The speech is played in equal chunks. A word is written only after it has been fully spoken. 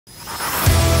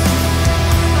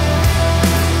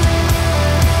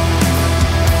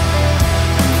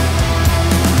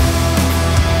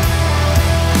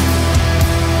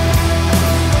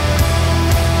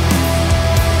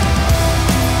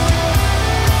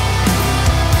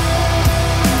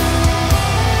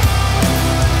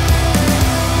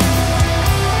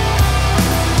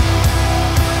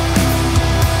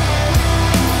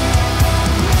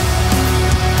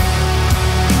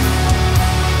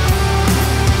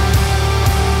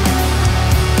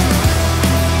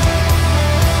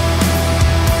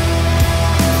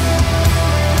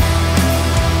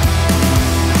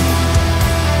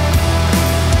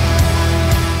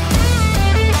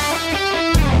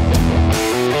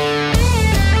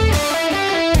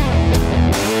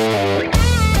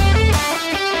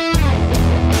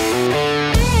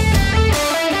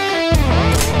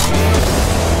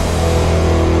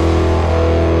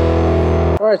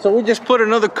right, so we just put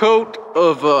another coat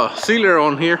of sealer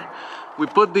on here. We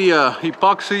put the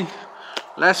epoxy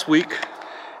last week,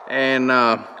 and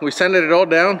we sanded it all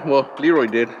down. Well, Leroy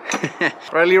did.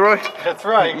 Right, Leroy? That's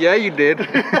right. Yeah, you did.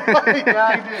 Yeah,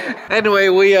 I did. Anyway,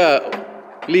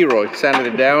 Leroy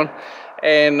sanded it down,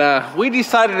 and we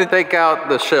decided to take out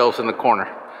the shelves in the corner.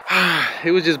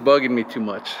 It was just bugging me too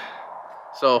much.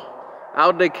 So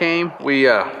out they came. We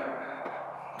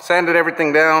sanded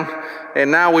everything down, and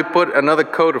now we put another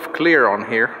coat of clear on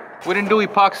here. We didn't do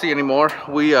epoxy anymore.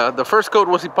 The first coat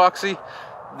was epoxy.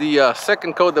 The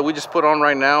second coat that we just put on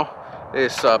right now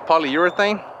is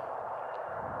polyurethane.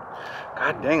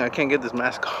 God dang, I can't get this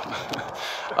mask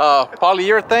off.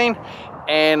 Polyurethane,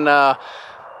 and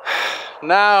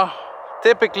now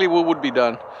typically we would be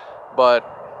done, but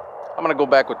I'm gonna go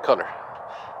back with color.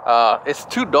 It's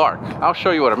too dark. I'll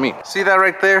show you what I mean. See that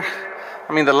right there?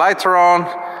 I mean, the lights are on,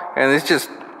 and it's just,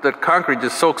 the concrete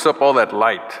just soaks up all that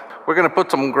light. We're gonna put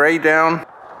some gray down.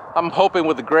 I'm hoping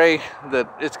with the gray that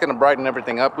it's gonna brighten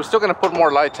everything up. We're still gonna put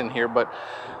more lights in here, but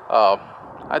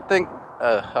I think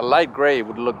a light gray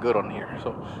would look good on here.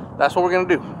 So that's what we're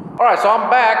gonna do. All right, so I'm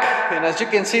back, and as you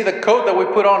can see, the coat that we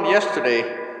put on yesterday,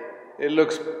 it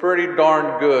looks pretty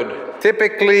darn good.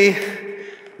 Typically,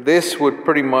 this would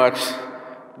pretty much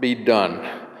be done.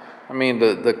 I mean,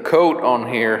 the coat on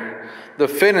here, the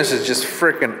finish is just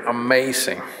freaking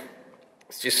amazing.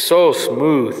 It's just so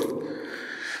smooth.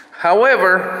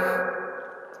 However,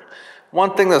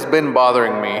 one thing that's been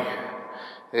bothering me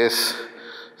is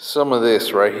some of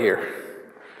this right here.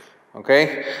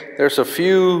 Okay, there's a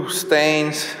few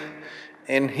stains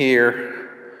in here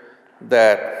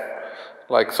that,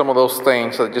 like some of those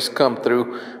stains that just come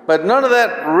through, but none of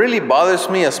that really bothers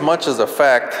me as much as the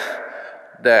fact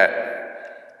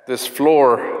that this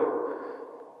floor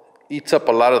eats up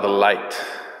a lot of the light,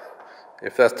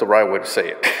 if that's the right way to say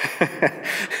it.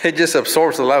 It just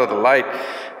absorbs a lot of the light,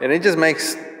 and it just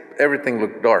makes everything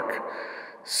look dark.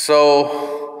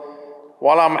 So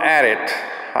while I'm at it,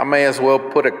 I may as well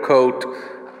put a coat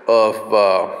of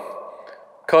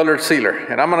colored sealer,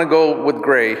 and I'm gonna go with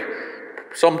gray,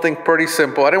 something pretty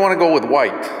simple. I didn't want to go with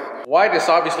white. White is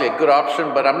obviously a good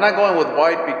option, but I'm not going with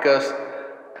white because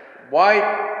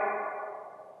white,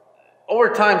 over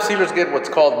time, sealers get what's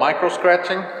called micro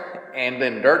scratching, and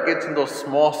then dirt gets in those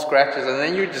small scratches, and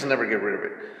then you just never get rid of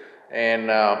it. And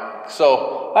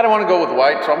so I don't want to go with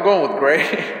white, so I'm going with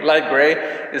gray, light gray.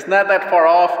 It's not that far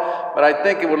off, but I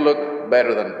think it would look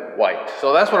better than white.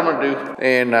 So that's what I'm gonna do.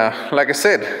 And like I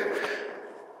said,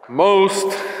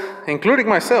 most, including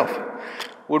myself,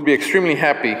 would be extremely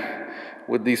happy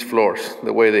with these floors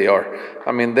the way they are.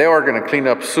 I mean, they are gonna clean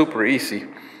up super easy,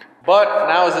 but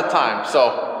now is the time.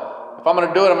 So if I'm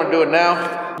gonna do it, I'm gonna do it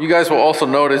now. You guys will also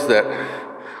notice that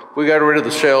we got rid of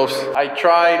the shelves. I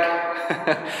tried,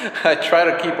 I tried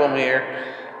to keep them here.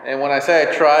 And when I say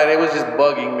I tried, it was just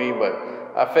bugging me, but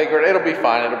I figured it'll be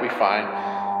fine, it'll be fine.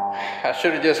 I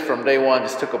should have just from day one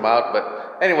just took them out,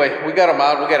 but anyway, we got them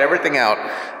out, we got everything out.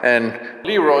 And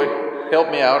Leroy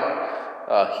helped me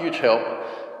out, huge help.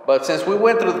 But since we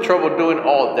went through the trouble doing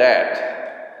all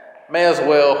that, may as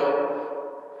well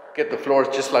get the floors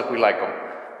just like we like them,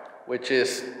 which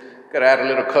is gotta add a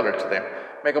little color to them,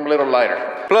 make them a little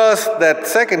lighter. Plus, that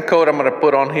second coat I'm gonna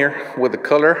put on here with the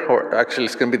color, or actually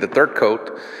it's gonna be the third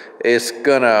coat, it's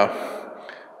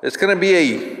gonna be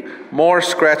a more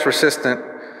scratch resistant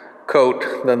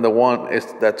coat than the one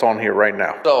that's on here right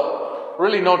now. So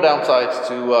really no downsides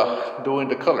to doing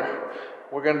the color.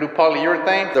 We're gonna do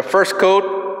polyurethane. The first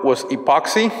coat was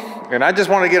epoxy, and I just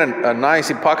want to get a nice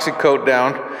epoxy coat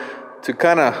down to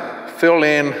kind of fill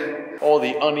in all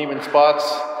the uneven spots,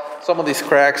 some of these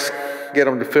cracks, get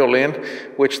them to fill in,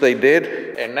 which they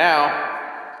did. And now,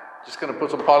 just gonna put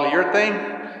some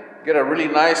polyurethane, get a really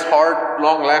nice, hard,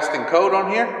 long-lasting coat on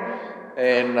here,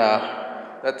 and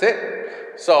that's it.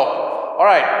 So, all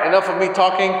right, enough of me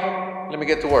talking. Let me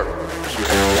get to work.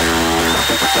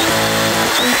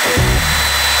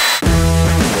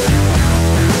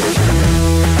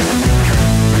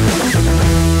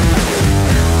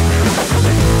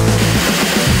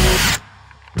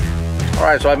 All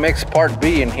right, so I mixed part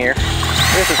B in here.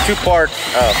 This is two-part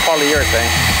polyurethane.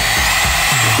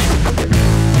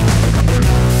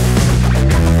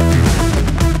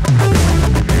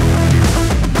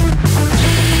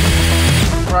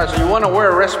 All right, so you want to wear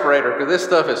a respirator because this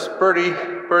stuff is pretty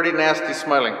nasty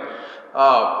smelling.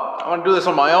 I'm gonna do this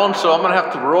on my own, so I'm gonna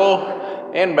have to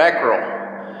roll and back roll.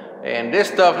 And this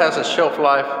stuff has a shelf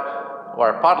life, or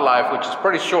a pot life, which is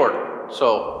pretty short.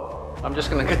 So I'm just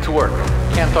gonna get to work.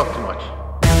 Can't talk too much.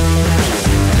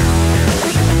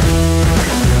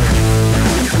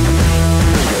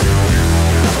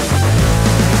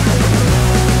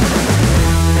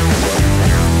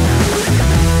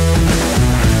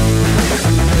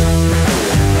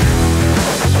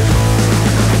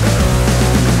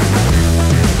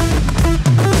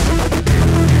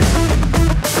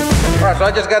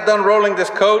 I just got done rolling this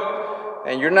coat,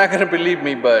 and you're not gonna believe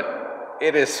me, but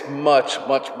it is much,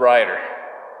 much brighter.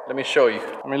 Let me show you.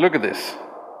 I mean, look at this.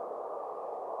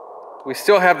 We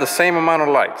still have the same amount of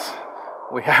lights.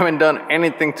 We haven't done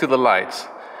anything to the lights,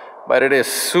 but it is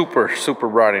super, super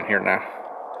bright in here now.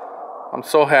 I'm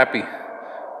so happy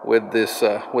with this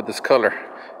color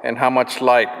and how much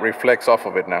light reflects off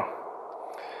of it now.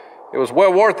 It was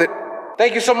well worth it.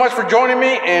 Thank you so much for joining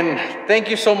me, and thank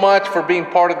you so much for being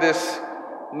part of this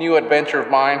new adventure of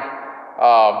mine.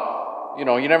 You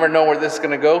know, you never know where this is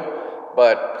gonna go,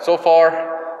 but so far,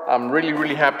 I'm really,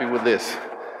 really happy with this.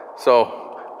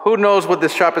 So, who knows what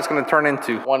this shop is gonna turn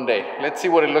into one day. Let's see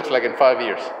what it looks like in 5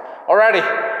 years. Alrighty,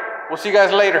 we'll see you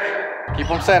guys later. Keep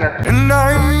them centered.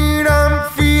 Tonight I'm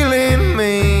feeling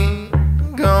me,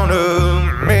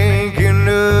 gonna make an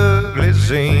ugly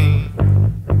scene.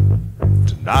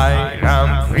 Tonight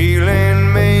I'm feeling